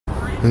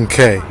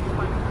Okay,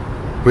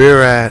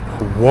 we're at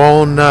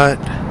Walnut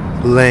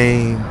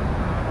Lane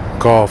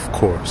Golf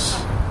Course.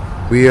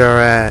 We are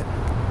at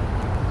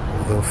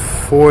the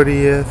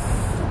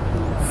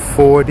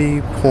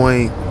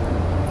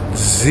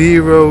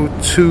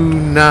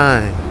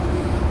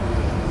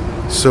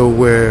 40.029. So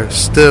we're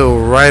still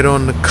right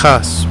on the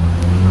cusp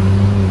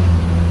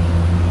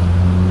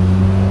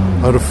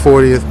of the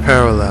 40th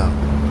parallel.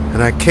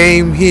 And I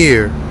came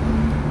here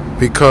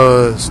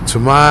because, to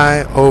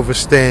my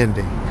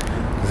understanding,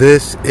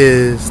 this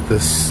is the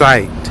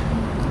site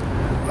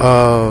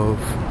of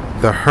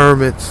the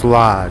Hermit's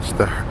Lodge,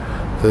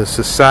 the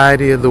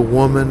Society of the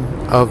Woman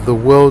of the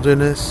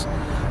Wilderness.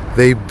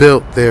 They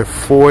built their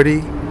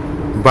 40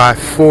 by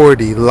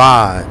 40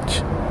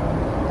 lodge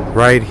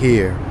right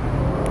here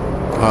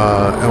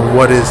in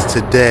what is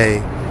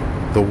today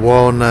the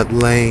Walnut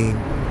Lane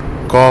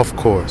Golf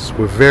Course.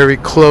 We're very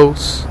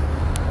close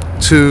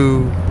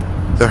to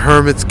the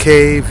Hermit's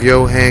Cave,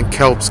 Johann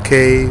Kelp's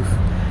Cave.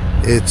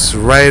 It's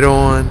right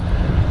on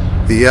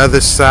the other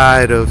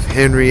side of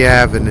Henry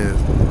Avenue,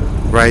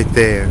 right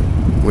there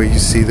where you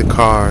see the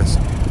cars,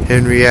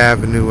 Henry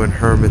Avenue and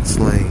Hermit's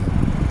Lane.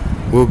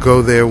 We'll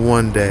go there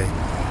one day.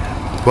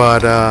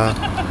 But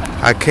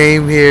I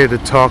came here to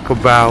talk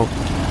about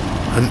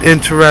an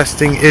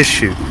interesting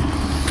issue.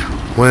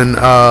 When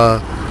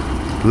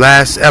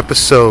last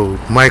episode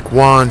Mike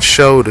Wan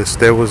showed us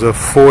there was a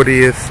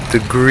 40th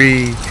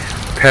degree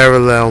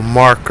parallel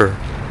marker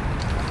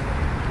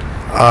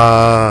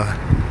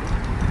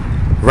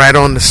right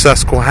on the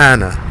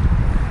Susquehanna.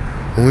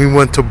 When we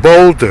went to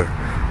Boulder,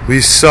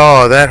 we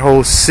saw that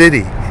whole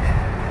city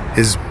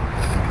is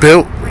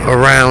built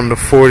around the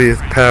 40th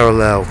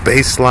parallel,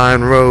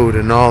 Baseline Road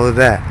and all of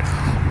that.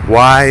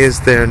 Why is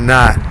there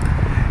not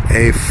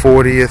a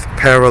 40th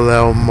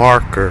parallel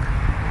marker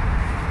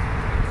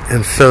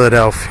in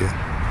Philadelphia?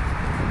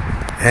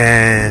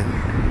 And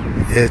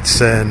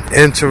it's an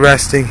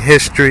interesting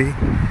history.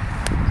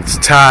 It's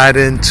tied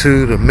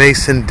into the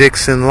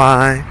Mason-Dixon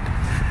line,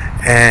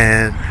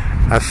 and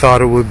I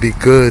thought it would be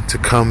good to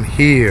come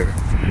here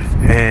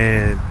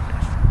and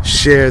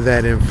share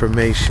that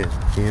information,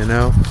 you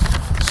know?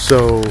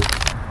 So,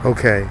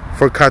 okay,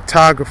 for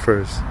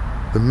cartographers,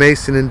 the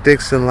Mason and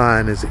Dixon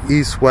line is an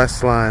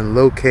east-west line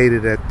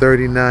located at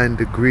 39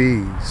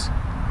 degrees,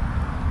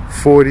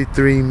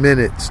 43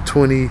 minutes,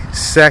 20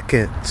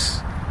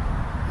 seconds,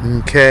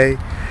 okay?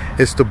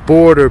 It's the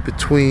border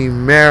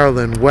between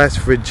Maryland, West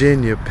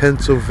Virginia,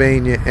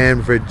 Pennsylvania,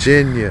 and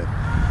Virginia.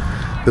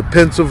 The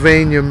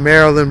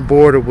Pennsylvania-Maryland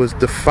border was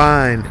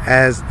defined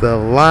as the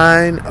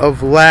line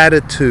of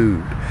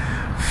latitude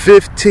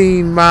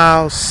 15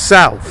 miles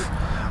south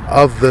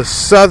of the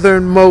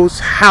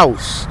southernmost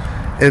house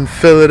in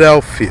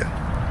Philadelphia.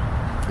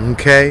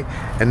 Okay?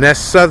 And that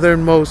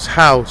southernmost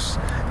house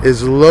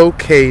is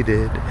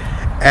located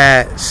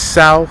at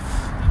South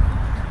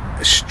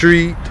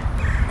Street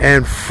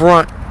and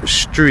Front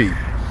Street.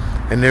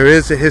 And there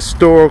is a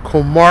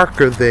historical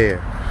marker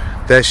there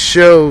that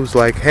shows,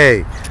 like,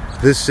 hey,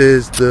 this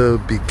is the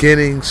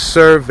beginning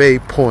survey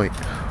point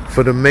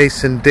for the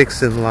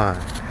Mason-Dixon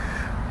line.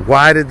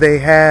 Why did they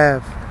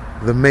have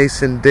the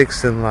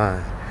Mason-Dixon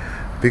line?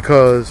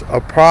 Because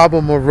a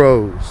problem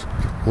arose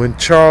when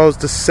Charles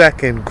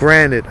II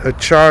granted a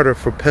charter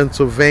for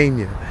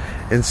Pennsylvania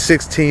in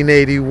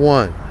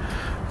 1681.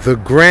 The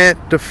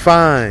grant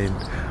defined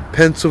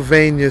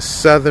Pennsylvania's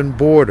southern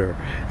border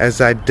as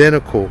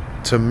identical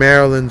to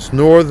Maryland's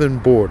northern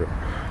border,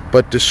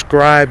 but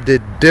described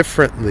it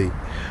differently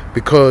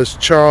because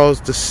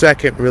Charles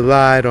II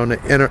relied on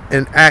an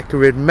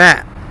inaccurate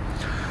map.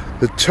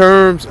 The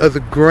terms of the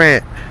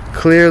grant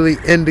clearly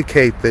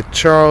indicate that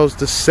Charles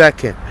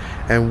II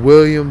and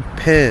William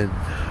Penn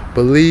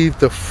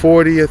believed the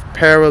 40th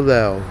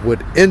parallel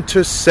would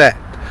intersect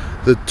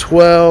the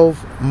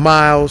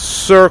 12-mile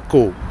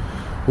circle,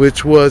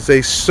 which was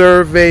a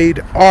surveyed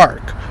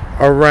arc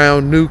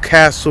around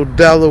Newcastle,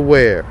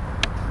 Delaware,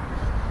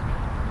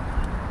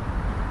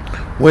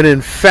 when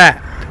in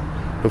fact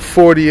the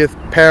 40th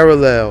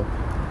parallel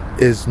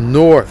is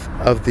north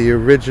of the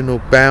original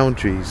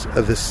boundaries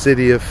of the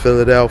city of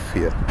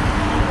Philadelphia.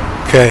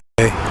 Okay,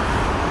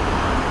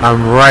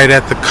 I'm right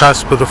at the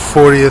cusp of the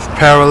 40th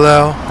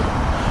parallel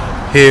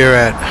here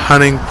at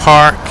Hunting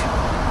Park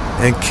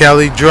and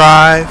Kelly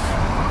Drive,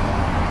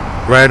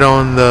 right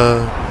on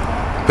the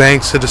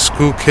banks of the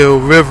Schuylkill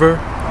River.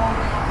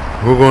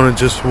 We're going to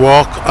just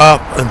walk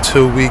up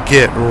until we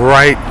get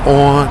right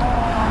on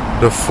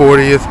the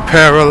 40th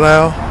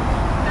parallel.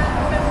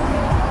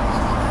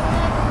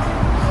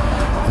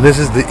 And this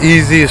is the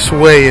easiest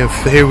way, and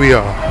here we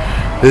are.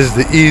 This is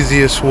the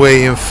easiest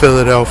way in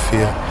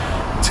Philadelphia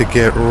to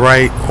get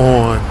right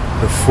on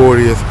the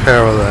 40th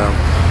parallel,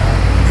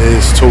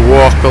 is to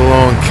walk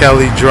along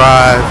Kelly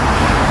Drive.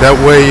 That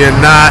way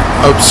you're not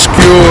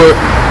obscured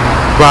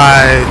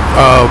by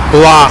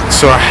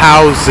blocks or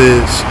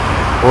houses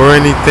or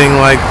anything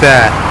like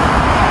that.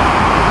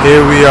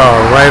 Here we are,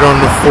 right on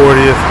the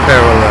 40th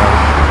parallel.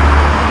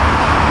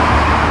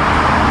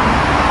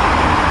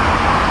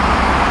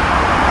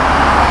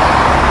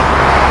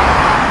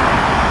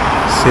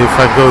 See if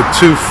I go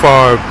too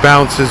far, it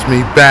bounces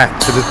me back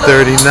to the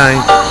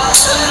 39th.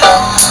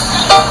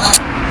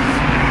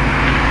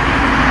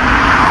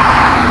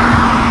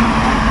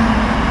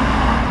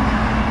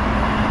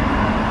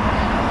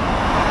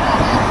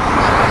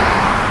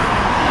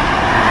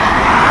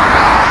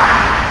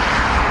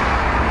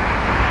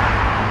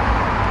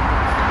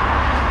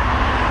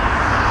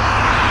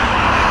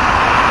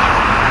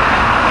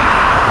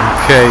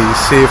 Okay, you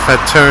see if I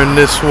turn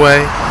this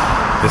way,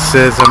 it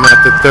says I'm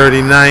at the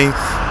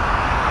 39th.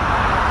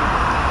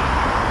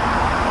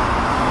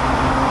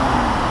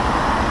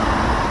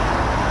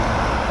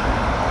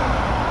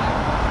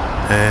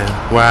 And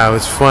wow,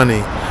 it's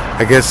funny.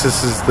 I guess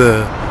this is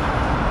the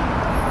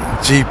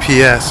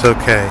GPS,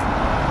 okay.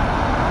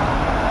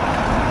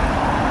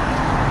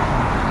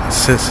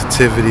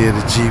 Sensitivity of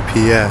the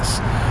GPS.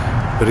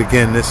 But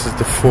again, this is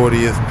the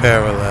 40th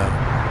parallel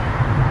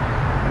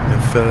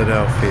in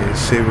Philadelphia. You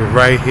see, we're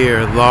right here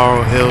at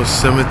Laurel Hill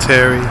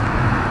Cemetery.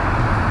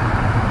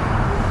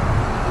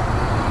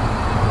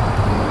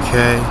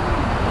 Okay.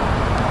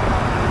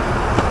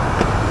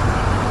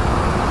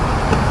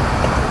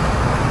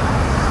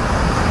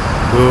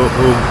 We'll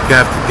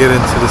have to get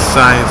into the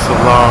science of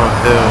Laurel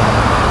Hill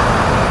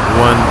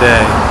one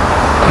day.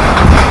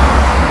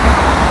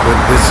 But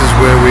this is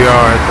where we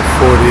are at the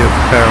 40th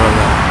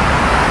parallel.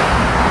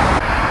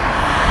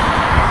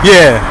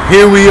 Yeah,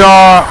 here we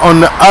are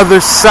on the other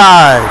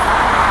side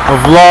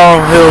of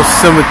Laurel Hill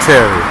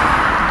Cemetery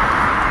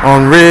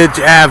on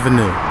Ridge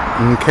Avenue.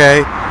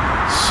 Okay,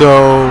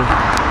 so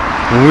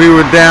when we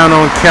were down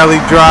on Kelly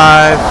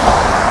Drive,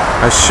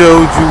 I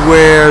showed you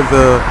where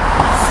the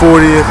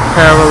 40th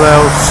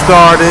parallel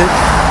started,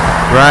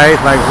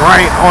 right? Like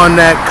right on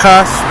that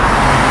cusp.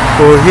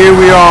 Well, here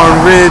we are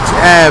on Ridge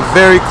Ave,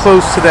 very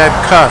close to that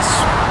cusp.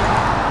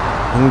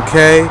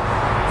 Okay,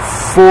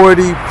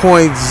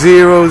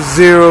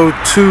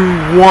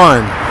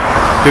 40.0021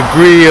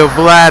 degree of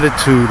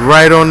latitude,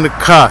 right on the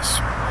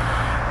cusp.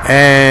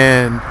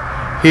 And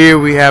here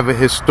we have a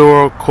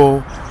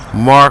historical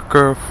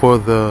marker for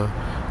the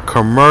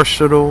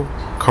commercial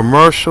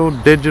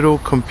digital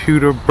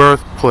computer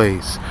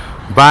birthplace,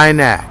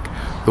 BINAC,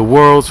 the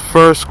world's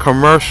first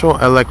commercial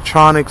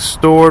electronic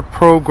stored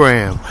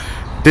program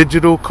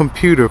digital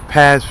computer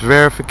passed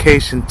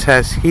verification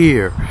test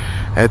here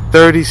at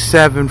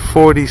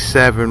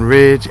 3747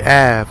 Ridge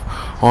Ave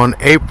on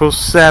April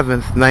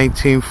 7th,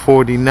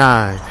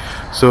 1949.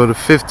 So the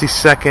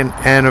 52nd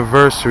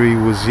anniversary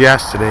was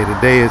yesterday.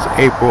 Today is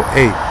April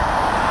 8th.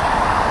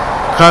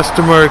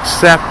 Customer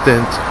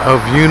acceptance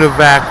of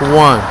UNIVAC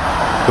 1,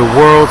 the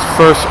world's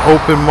first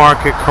open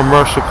market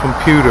commercial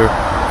computer,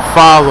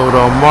 followed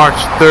on March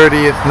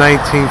 30th,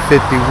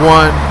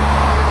 1951.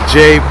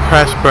 J.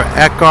 Presper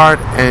Eckart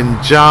and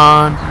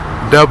John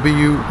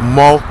W.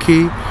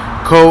 Mulkey,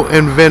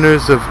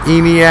 co-inventors of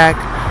ENIAC,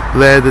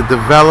 led the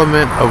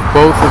development of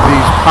both of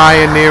these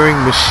pioneering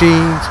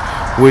machines,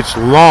 which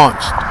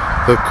launched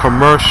the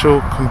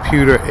commercial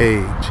computer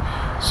age.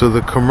 So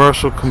the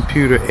commercial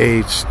computer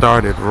age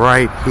started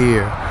right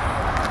here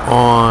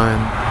on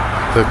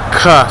the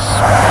cusp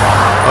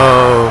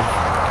of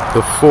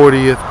the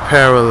 40th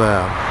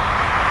parallel.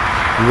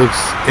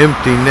 Looks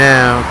empty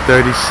now.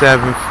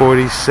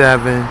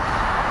 3747.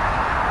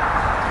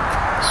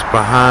 It's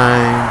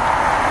behind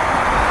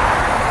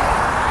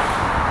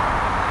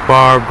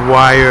barbed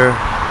wire.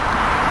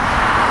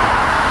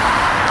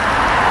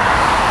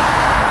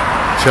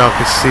 Y'all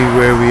can see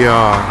where we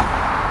are.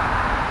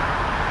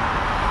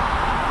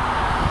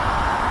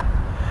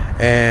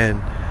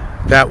 And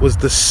that was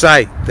the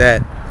site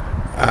that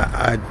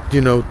I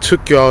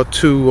took y'all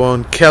to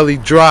on Kelly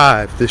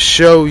Drive to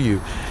show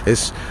you.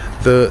 It's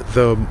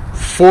the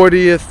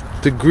 40th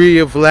degree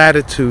of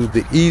latitude.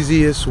 The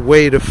easiest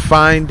way to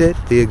find it,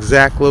 the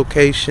exact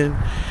location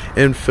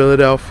in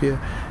Philadelphia,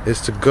 is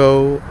to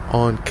go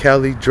on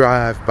Kelly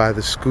Drive by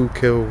the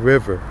Schuylkill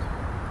River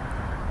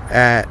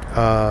at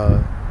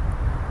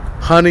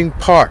Hunting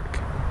Park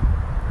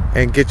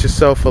and get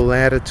yourself a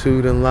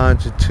latitude and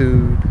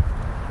longitude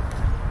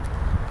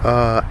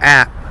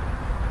app,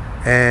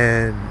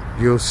 and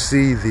you'll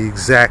see the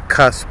exact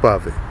cusp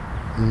of it.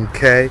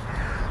 Okay,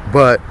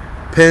 but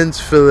Penn's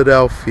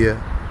Philadelphia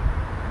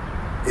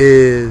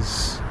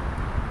is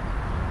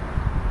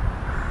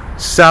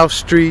South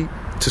Street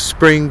to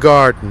Spring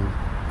Garden,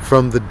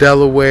 from the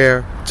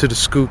Delaware to the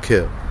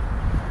Schuylkill.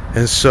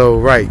 And so,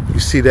 right, you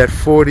see that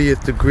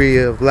 40th degree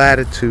of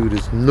latitude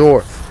is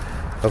north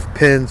of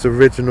Penn's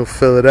original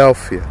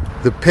Philadelphia.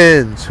 The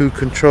Penns, who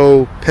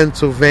controlled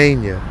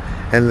Pennsylvania,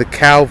 and the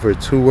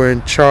Calverts, who were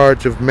in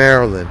charge of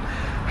Maryland,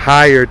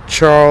 hired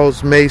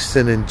Charles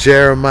Mason and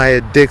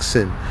Jeremiah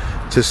Dixon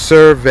to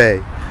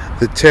survey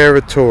the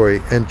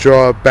territory and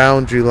draw a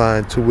boundary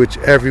line to which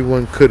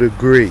everyone could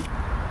agree.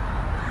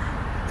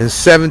 In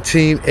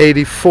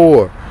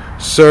 1784,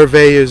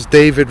 surveyors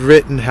David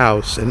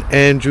Rittenhouse and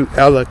Andrew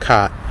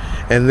Ellicott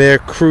and their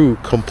crew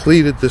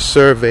completed the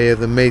survey of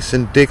the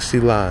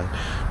Mason-Dixie line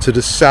to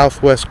the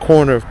southwest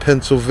corner of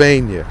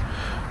Pennsylvania,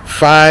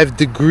 5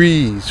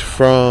 degrees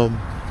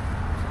from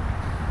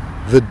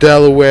the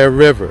Delaware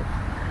River.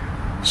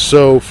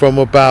 So from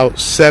about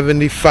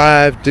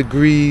 75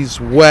 degrees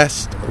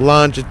west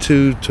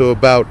longitude to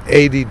about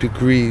 80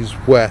 degrees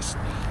west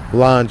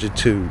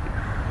longitude.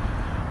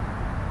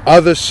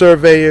 Other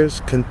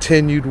surveyors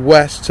continued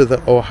west to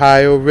the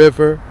Ohio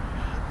River.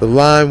 The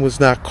line was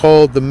not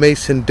called the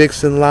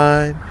Mason-Dixon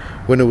line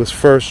when it was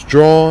first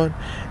drawn.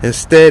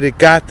 Instead, it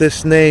got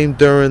this name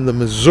during the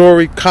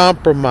Missouri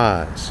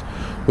Compromise,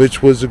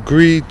 which was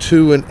agreed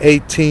to in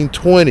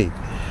 1820.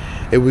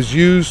 It was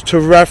used to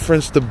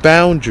reference the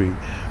boundary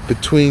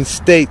between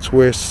states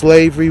where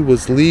slavery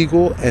was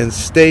legal and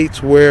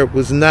states where it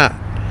was not.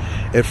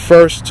 It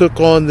first took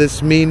on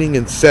this meaning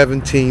in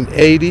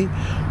 1780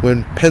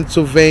 when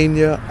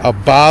Pennsylvania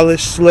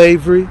abolished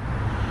slavery.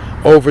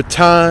 Over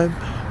time,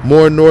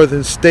 more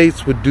northern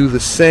states would do the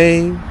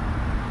same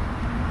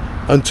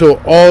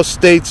until all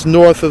states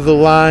north of the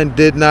line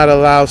did not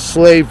allow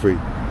slavery.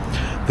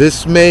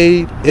 This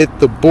made it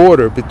the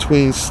border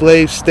between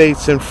slave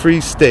states and free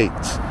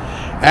states.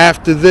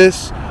 After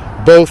this,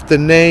 both the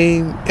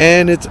name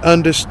and its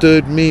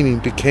understood meaning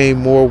became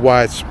more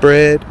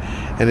widespread,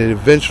 and it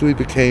eventually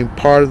became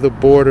part of the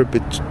border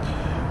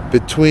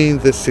between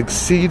the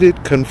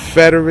succeeded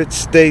Confederate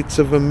States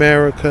of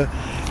America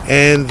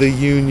and the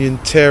Union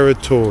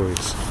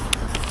territories.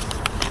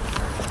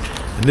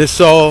 And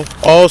this all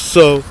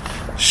also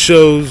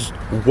shows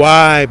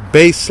why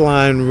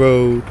Baseline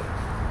Road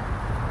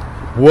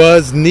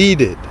was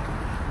needed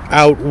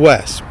out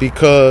west,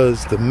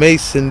 because the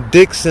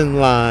Mason-Dixon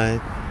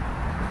line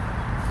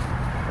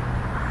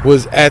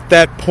was at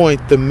that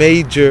point the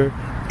major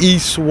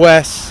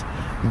east-west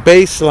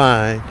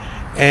baseline,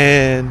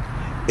 and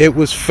it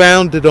was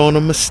founded on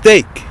a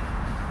mistake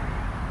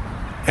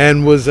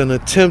and was an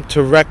attempt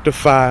to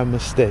rectify a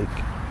mistake.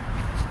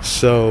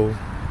 So,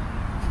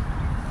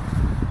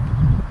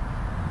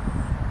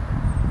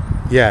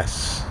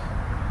 yes.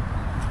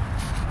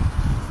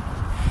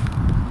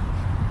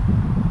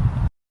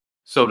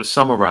 So to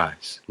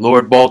summarize,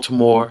 Lord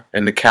Baltimore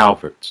and the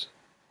Calverts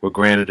were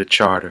granted a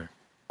charter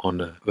on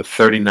the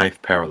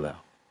 39th parallel.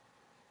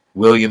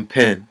 William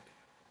Penn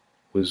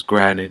was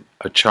granted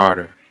a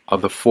charter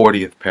of the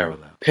 40th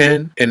parallel.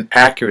 Penn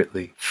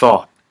inaccurately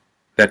thought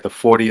that the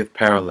 40th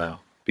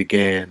parallel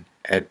began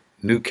at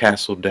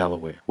Newcastle,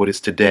 Delaware, what is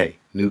today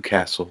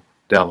Newcastle,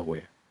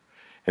 Delaware,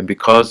 and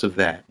because of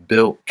that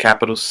built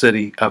capital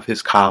city of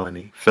his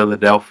colony,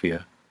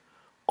 Philadelphia,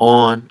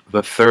 on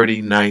the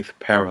 39th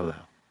parallel.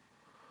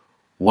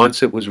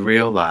 Once it was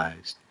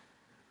realized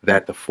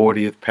that the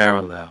 40th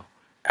parallel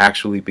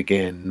actually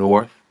began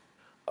north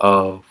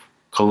of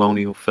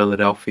colonial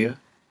Philadelphia,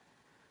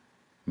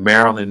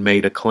 Maryland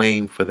made a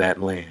claim for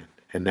that land,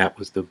 and that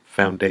was the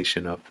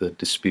foundation of the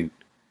dispute.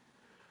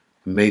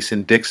 The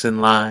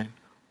Mason-Dixon line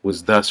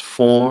was thus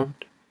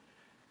formed,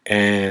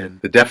 and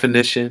the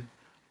definition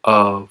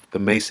of the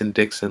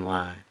Mason-Dixon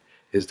line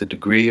is the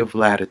degree of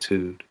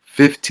latitude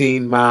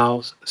 15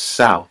 miles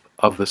south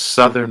of the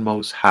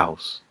southernmost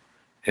house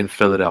in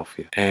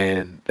Philadelphia,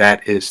 and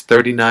that is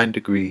 39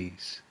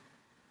 degrees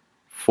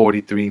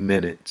 43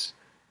 minutes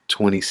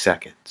 20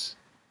 seconds.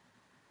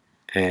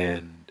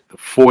 And the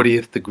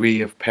 40th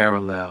degree of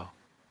parallel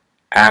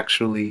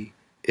actually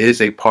is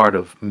a part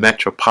of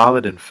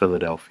metropolitan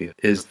Philadelphia,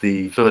 is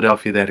the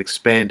Philadelphia that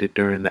expanded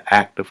during the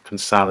Act of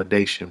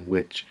Consolidation,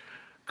 which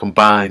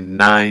combined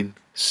 9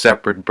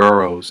 separate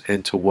boroughs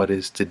into what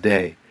is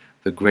today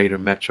the greater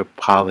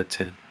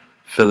metropolitan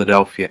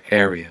Philadelphia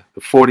area.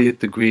 The 40th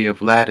degree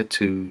of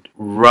latitude,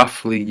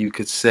 roughly you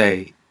could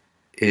say,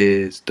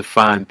 is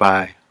defined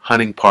by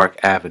Hunting Park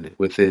Avenue,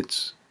 with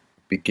its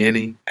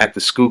beginning at the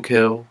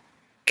Schuylkill,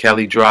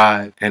 Kelly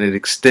Drive, and it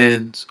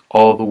extends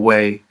all the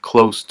way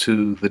close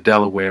to the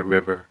Delaware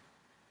River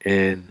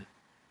in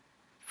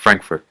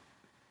Frankfort.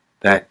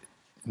 That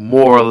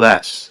more or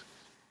less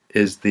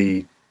is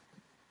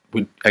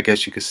I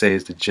guess you could say,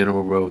 is the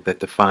general road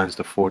that defines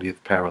the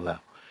 40th parallel.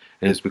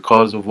 And it's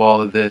because of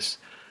all of this,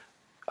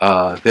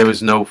 there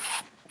is no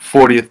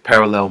 40th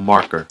parallel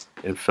marker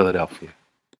in Philadelphia.